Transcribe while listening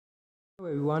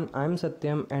Hello everyone, I'm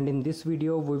Satyam and in this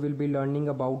video we will be learning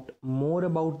about more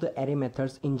about the array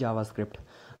methods in JavaScript.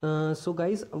 So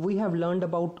guys, we have learned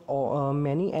about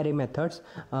many array methods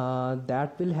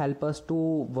that will help us to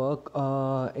work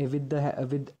with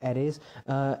arrays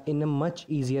in a much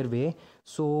easier way.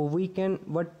 So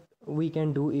what we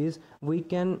can do is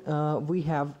we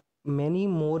have many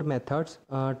more methods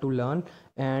to learn,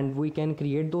 and we can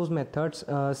create those methods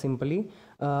simply,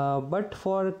 but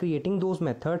for creating those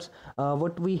methods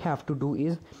what we have to do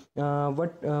is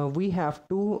we have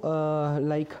to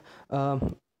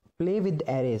play with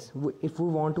arrays. If we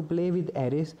want to play with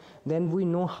arrays, then we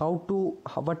know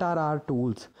what are our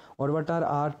tools or what are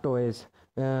our toys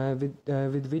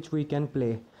with which we can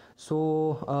play.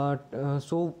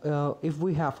 If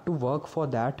we have to work for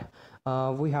that,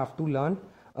 we have to learn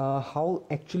how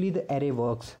actually the array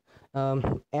works.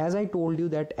 As I told you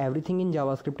that everything in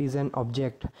JavaScript is an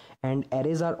object, and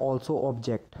arrays are also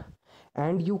object,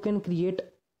 and you can create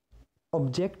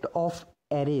object of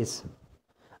arrays,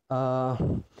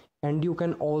 and you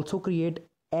can also create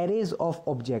arrays of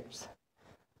objects.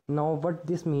 Now what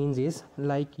this means is,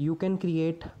 like, you can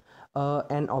create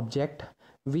an object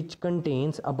which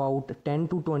contains about 10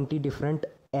 to 20 different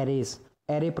array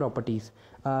properties.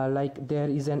 Like there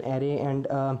is an array, and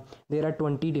there are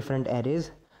 20 different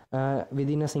arrays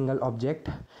within a single object,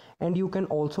 and you can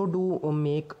also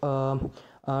make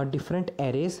different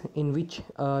arrays in which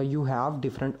you have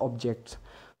different objects,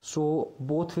 so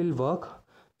both will work.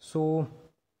 So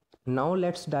now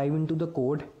let's dive into the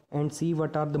code and see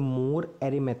what are the more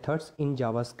array methods in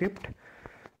JavaScript.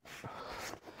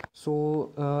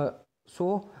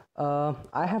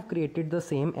 I have created the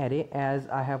same array as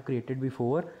I have created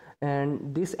before,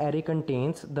 and this array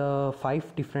contains the five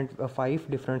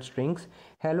different strings.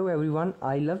 Hello everyone,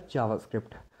 I love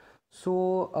JavaScript.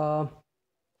 So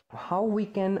how we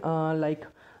can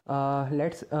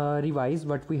let's revise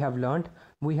what we have learned.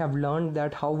 We have learned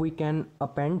that how we can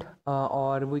append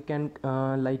or we can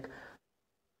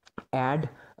add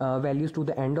values to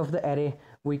the end of the array.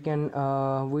 We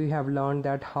have learned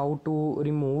that how to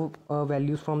remove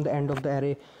values from the end of the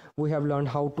array. We have learned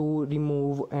how to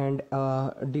remove and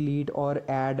delete or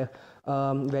add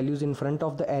values in front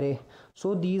of the array.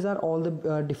 So these are all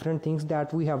the different things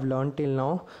that we have learned till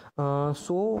now.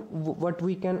 What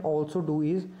we can also do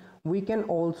is we can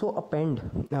also append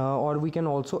or we can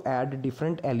also add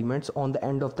different elements on the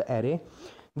end of the array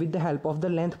with the help of the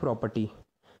length property.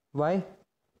 Why?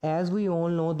 As we all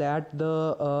know that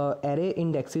the array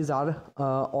indexes are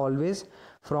always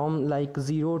from like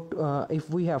 0 to,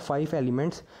 if we have 5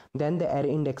 elements, then the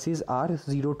array indexes are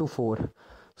 0 to 4.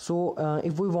 So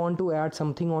if we want to add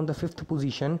something on the 5th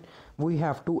position, we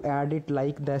have to add it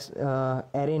like this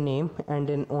array name, and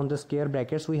then on the square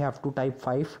brackets we have to type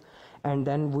 5, and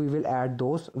then we will add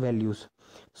those values.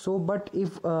 So but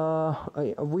if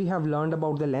we have learned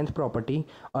about the length property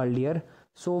earlier.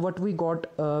 So what we got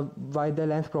by the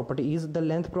length property is, the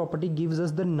length property gives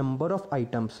us the number of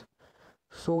items.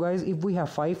 So guys, if we have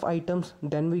 5 items,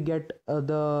 then we get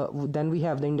then we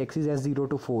have the indexes as 0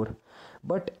 to 4.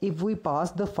 But if we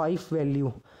pass the 5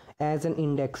 value as an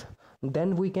index,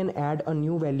 then we can add a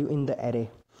new value in the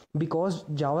array. Because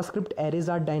JavaScript arrays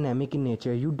are dynamic in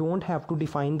nature, you don't have to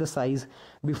define the size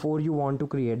before you want to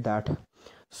create that.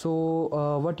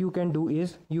 So what you can do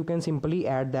is you can simply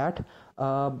add that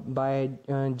by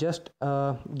just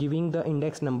giving the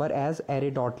index number as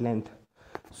array.length.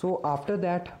 So after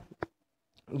that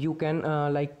you can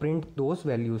print those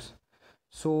values.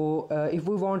 So if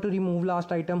we want to remove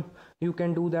last item, you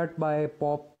can do that by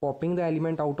popping the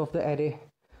element out of the array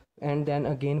and then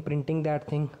again printing that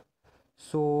thing.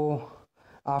 So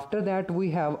after that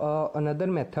we have another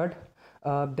method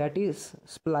that is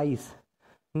splice.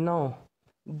 Now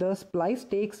the splice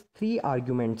takes 3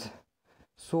 arguments.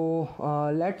 So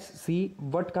let's see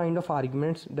what kind of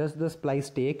arguments does the splice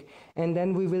take, and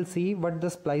then we will see what the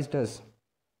splice does.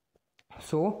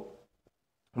 So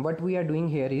what we are doing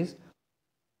here is,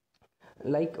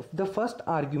 like, the first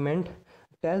argument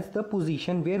tells the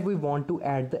position where we want to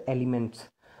add the elements.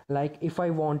 Like if I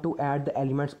want to add the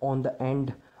elements on the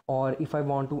end, or if I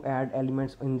want to add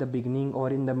elements in the beginning or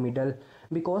in the middle,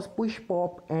 because push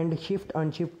pop and shift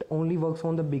unshift only works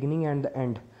on the beginning and the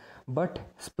end, but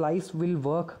splice will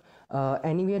work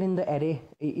anywhere in the array.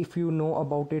 If you know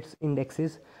about its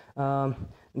indexes,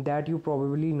 that you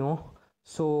probably know.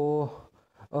 So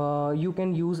you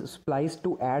can use splice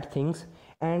to add things,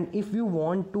 and if you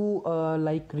want to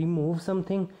remove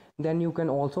something, then you can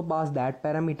also pass that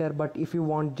parameter. But if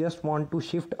you just want to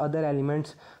shift other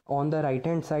elements on the right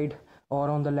hand side or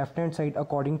on the left hand side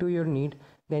according to your need,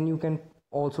 then you can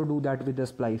also do that with the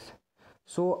splice.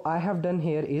 So I have done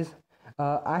here is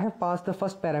I have passed the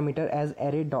first parameter as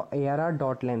array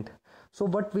dot length. So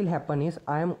what will happen is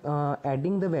I am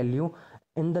adding the value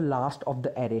in the last of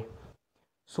the array,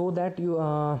 so that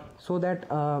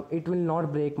it will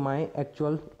not break my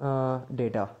actual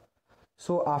data.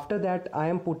 So after that I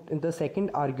am put in the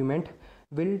second argument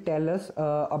will tell us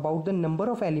about the number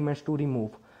of elements to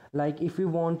remove. Like if we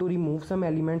want to remove some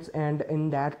elements and in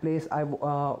that place I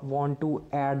want to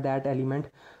add that element,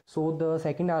 so the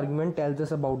second argument tells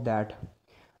us about that.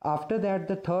 After that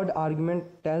the third argument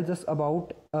tells us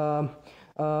about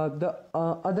the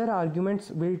other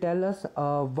arguments will tell us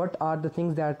what are the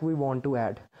things that we want to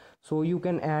add. So you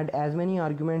can add as many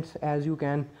arguments as you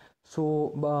can,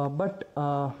 so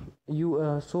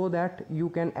so that you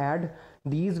can add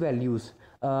these values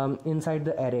inside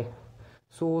the array.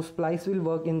 So splice will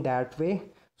work in that way.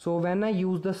 So when I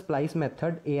use the splice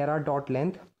method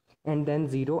arr.length and then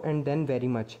 0 and then very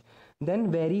much,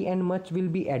 then very and much will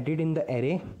be added in the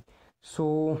array.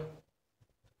 So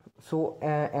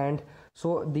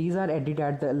these are added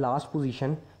at the last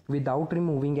position without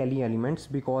removing any elements,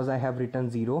 because I have written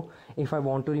 0. If I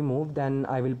want to remove, then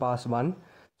I will pass 1.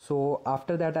 So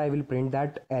after that I will print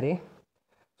that array.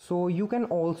 So you can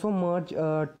also merge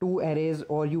two arrays,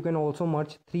 or you can also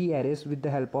merge three arrays with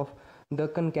the help of the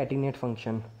concatenate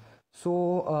function.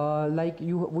 So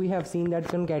we have seen that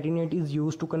concatenate is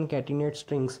used to concatenate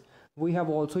strings. We have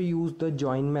also used the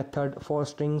join method for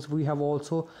strings. We have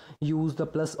also used the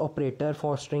plus operator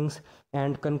for strings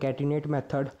and concatenate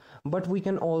method. But we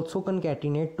can also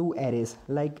concatenate two arrays.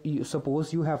 Like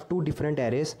suppose you have two different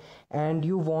arrays and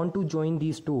you want to join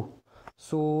these two.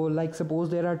 So like suppose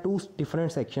there are two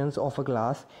different sections of a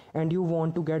class and you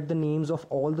want to get the names of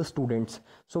all the students.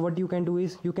 So what you can do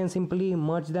is you can simply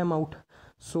merge them out.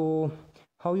 So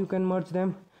how you can merge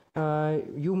them?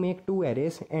 You make two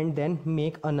arrays and then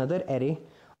make another array,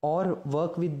 or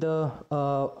work with the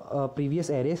previous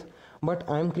arrays, but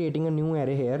I am creating a new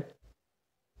array here,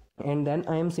 and then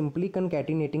I am simply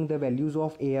concatenating the values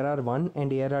of arr1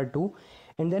 and arr2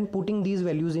 and then putting these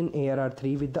values in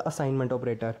arr3 with the assignment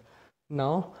operator.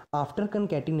 Now after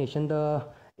concatenation, the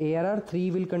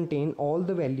arr3 will contain all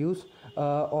the values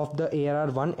of the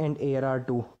arr1 and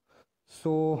arr2.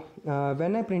 So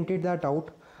when I printed that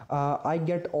out, I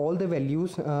get all the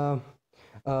values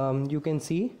you can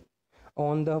see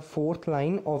on the fourth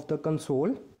line of the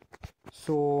console.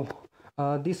 So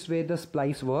this way the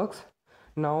splice works.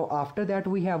 Now after that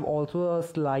we have also a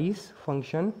slice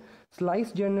function.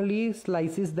 Slice generally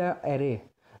slices the array.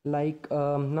 Like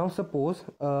now suppose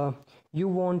you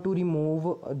want to remove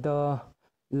the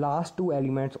last two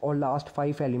elements or last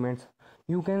 5 elements,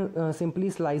 you can simply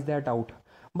slice that out.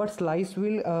 But slice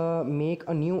will make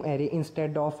a new array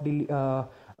instead of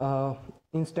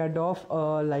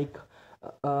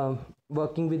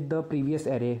working with the previous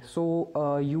array.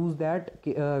 So use that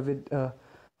with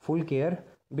full care,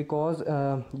 because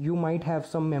you might have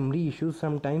some memory issues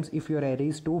sometimes if your array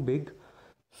is too big.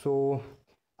 So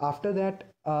after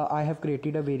that I have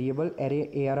created a variable array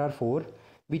arr4,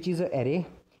 which is an array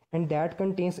and that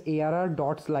contains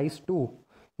arr.slice2.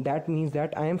 That means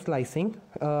that I am slicing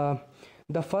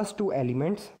the first two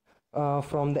elements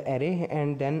from the array,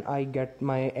 and then I get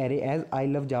my array as I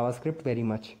love JavaScript very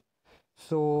much.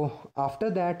 So after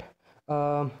that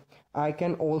I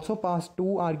can also pass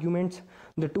two arguments.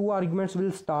 The two arguments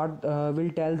will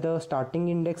tell the starting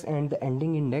index and the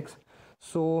ending index.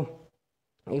 So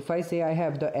if I say I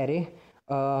have the array,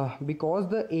 because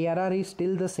the arr is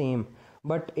still the same,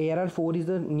 but arr4 is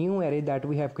the new array that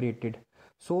we have created.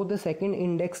 So the second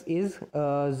index is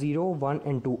 0, 1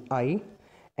 and 2 I,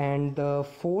 and the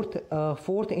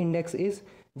fourth index is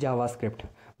JavaScript.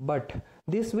 But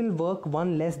this will work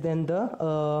one less than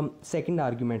the second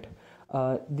argument.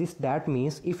 That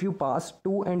means if you pass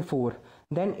 2 and 4,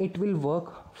 then it will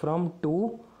work from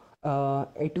 2,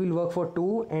 it will work for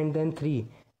 2 and then 3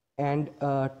 and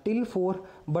till 4,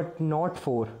 but not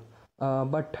 4.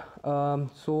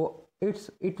 So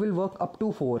it will work up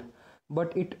to 4,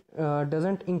 but it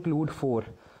doesn't include 4.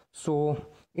 So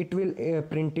it will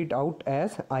print it out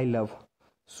as I love.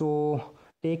 So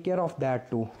take care of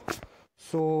that too.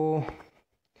 So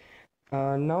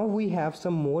now we have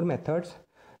some more methods.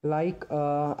 Like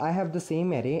I have the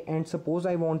same array, and suppose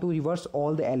I want to reverse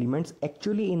all the elements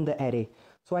actually in the array.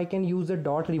 So I can use the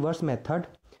dot reverse method.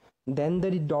 Then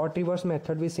the dot reverse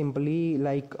method will simply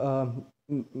like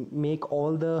make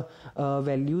all the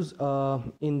values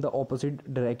in the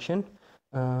opposite direction.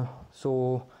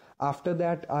 So after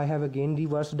that I have again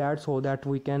reversed that so that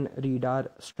we can read our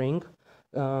string.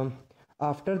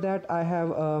 After that I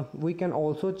have we can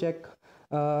also check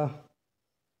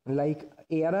like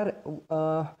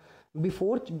ARR,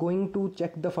 before going to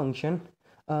check the function,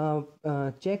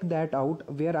 check that out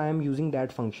where I am using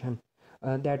that function.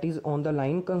 That is on the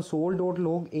line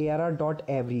console.log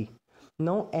arr.every.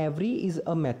 Now every is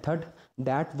a method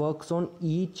that works on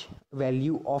each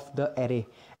value of the array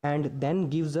and then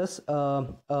gives us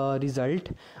a result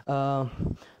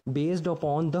based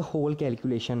upon the whole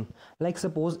calculation. Like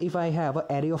suppose if I have an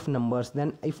array of numbers,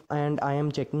 then if and I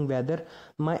am checking whether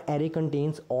my array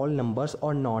contains all numbers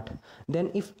or not,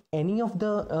 then if any of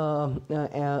the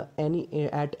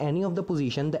at any of the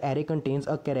position the array contains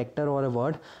a character or a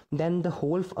word, then the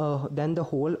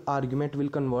whole argument will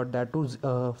convert that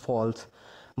to false.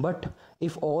 But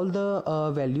if all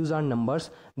the values are numbers,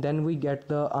 then we get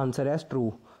the answer as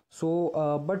true. So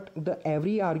but the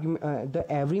every argument the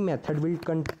every method will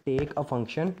take a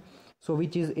function, so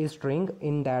which is a string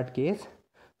in that case.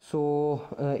 So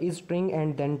is string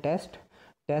and then test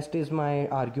is my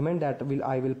argument that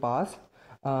I will pass.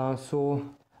 So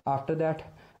after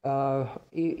that,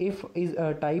 if is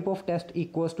a type of test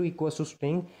equals to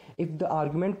string, if the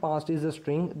argument passed is a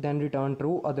string, then return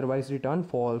true, otherwise return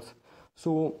false.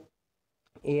 So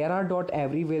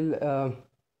arr.every will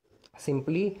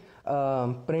simply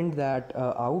print that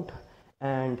out,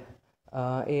 and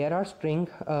arr string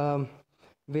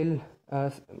will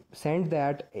send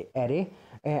that array,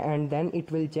 and then it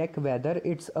will check whether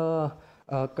it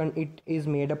is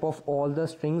made up of all the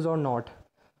strings or not.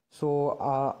 So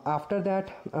after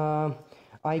that,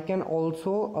 I can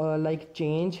also like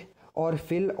change or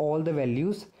fill all the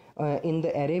values in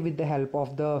the array with the help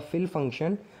of the fill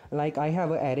function. Like I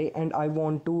have an array and I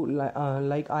want to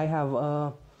like I have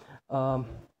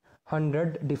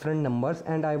 100 different numbers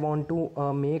and I want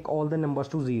to make all the numbers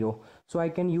to 0, so I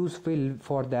can use fill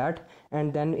for that,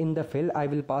 and then in the fill I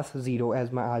will pass 0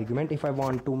 as my argument if I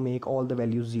want to make all the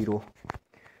values 0.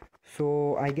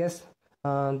 So I guess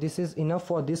this is enough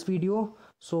for this video.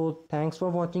 So thanks for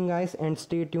watching guys, and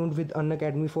stay tuned with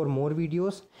Unacademy for more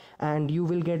videos, and you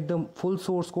will get the full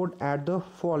source code at the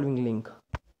following link.